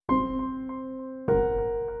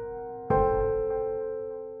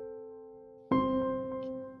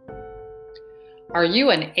Are you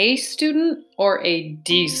an A student or a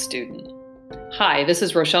D student? Hi, this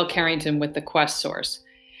is Rochelle Carrington with the Quest Source.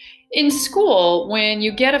 In school, when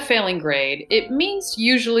you get a failing grade, it means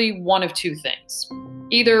usually one of two things.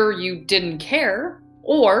 Either you didn't care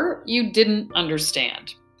or you didn't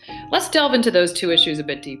understand. Let's delve into those two issues a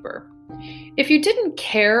bit deeper. If you didn't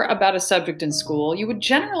care about a subject in school, you would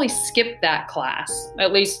generally skip that class,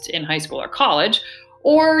 at least in high school or college,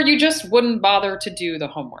 or you just wouldn't bother to do the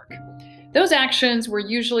homework. Those actions were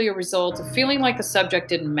usually a result of feeling like the subject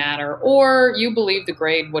didn't matter, or you believed the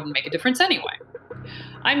grade wouldn't make a difference anyway.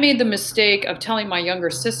 I made the mistake of telling my younger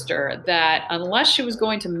sister that unless she was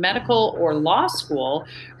going to medical or law school,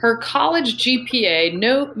 her college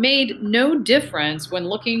GPA made no difference when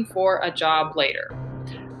looking for a job later.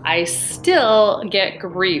 I still get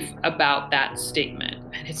grief about that statement,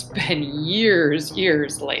 and it's been years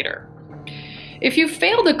later. If you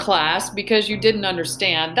failed a class because you didn't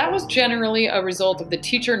understand, that was generally a result of the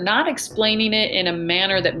teacher not explaining it in a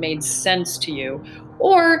manner that made sense to you,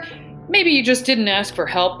 or maybe you just didn't ask for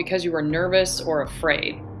help because you were nervous or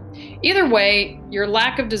afraid. Either way, your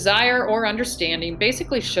lack of desire or understanding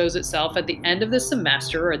basically shows itself at the end of the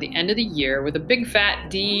semester or the end of the year with a big fat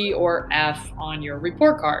D or F on your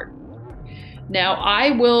report card. Now, I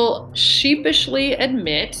will sheepishly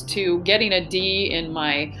admit to getting a D in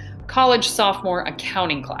my college sophomore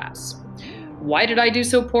accounting class. Why did I do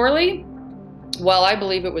so poorly? Well, I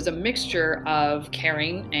believe it was a mixture of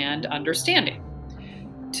caring and understanding.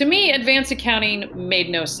 To me, advanced accounting made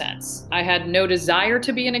no sense. I had no desire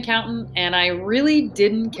to be an accountant, and I really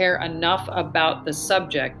didn't care enough about the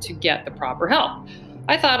subject to get the proper help.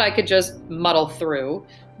 I thought I could just muddle through,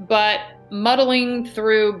 but muddling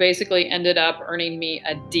through basically ended up earning me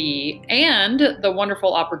a D and the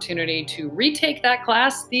wonderful opportunity to retake that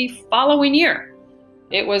class the following year.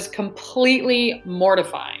 It was completely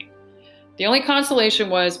mortifying. The only consolation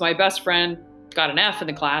was my best friend got an F in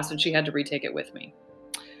the class and she had to retake it with me.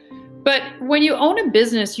 But when you own a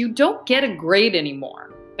business, you don't get a grade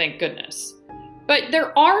anymore, thank goodness. But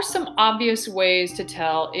there are some obvious ways to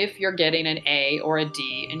tell if you're getting an A or a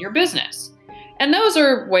D in your business. And those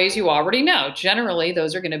are ways you already know. Generally,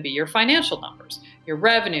 those are going to be your financial numbers, your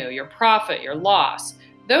revenue, your profit, your loss.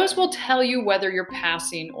 Those will tell you whether you're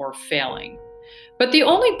passing or failing. But the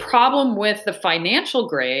only problem with the financial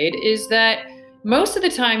grade is that most of the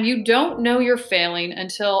time you don't know you're failing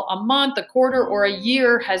until a month, a quarter, or a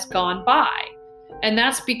year has gone by. And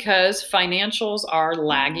that's because financials are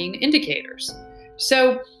lagging indicators.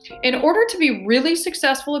 So in order to be really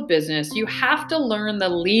successful at business, you have to learn the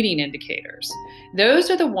leading indicators.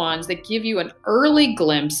 Those are the ones that give you an early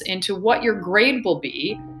glimpse into what your grade will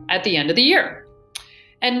be at the end of the year.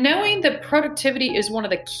 And knowing that productivity is one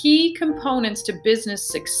of the key components to business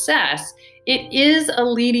success, it is a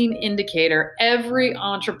leading indicator every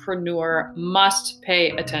entrepreneur must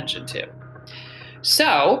pay attention to.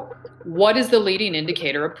 So, what is the leading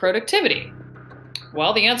indicator of productivity?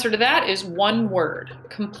 Well, the answer to that is one word: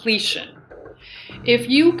 completion. If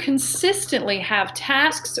you consistently have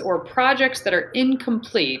tasks or projects that are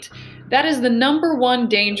incomplete, that is the number one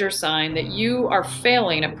danger sign that you are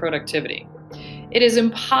failing at productivity. It is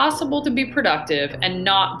impossible to be productive and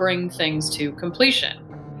not bring things to completion.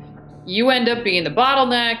 You end up being the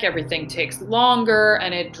bottleneck, everything takes longer,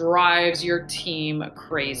 and it drives your team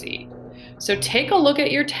crazy. So take a look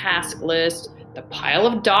at your task list, the pile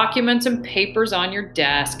of documents and papers on your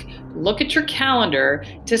desk. Look at your calendar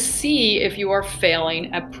to see if you are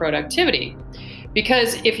failing at productivity.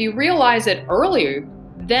 Because if you realize it earlier,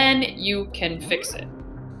 then you can fix it.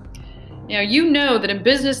 Now, you know that in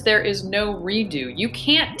business there is no redo. You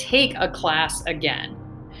can't take a class again.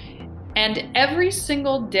 And every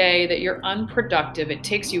single day that you're unproductive, it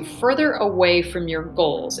takes you further away from your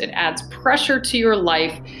goals. It adds pressure to your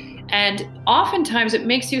life. And oftentimes it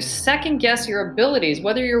makes you second guess your abilities,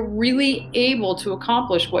 whether you're really able to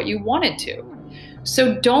accomplish what you wanted to.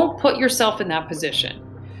 So don't put yourself in that position.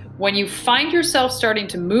 When you find yourself starting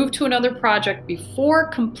to move to another project before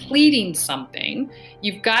completing something,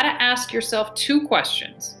 you've got to ask yourself two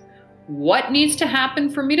questions. What needs to happen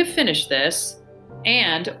for me to finish this?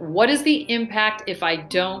 And what is the impact if I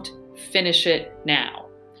don't finish it now?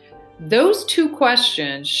 Those two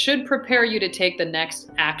questions should prepare you to take the next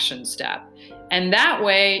action step. And that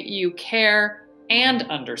way you care and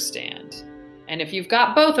understand. And if you've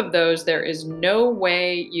got both of those, there is no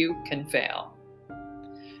way you can fail.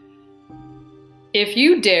 If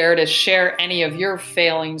you dare to share any of your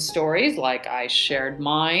failing stories like I shared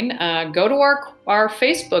mine, go to our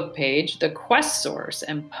Facebook page, The Quest Source,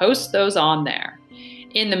 and post those on there.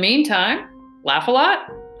 In the meantime, laugh a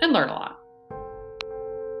lot and learn a lot.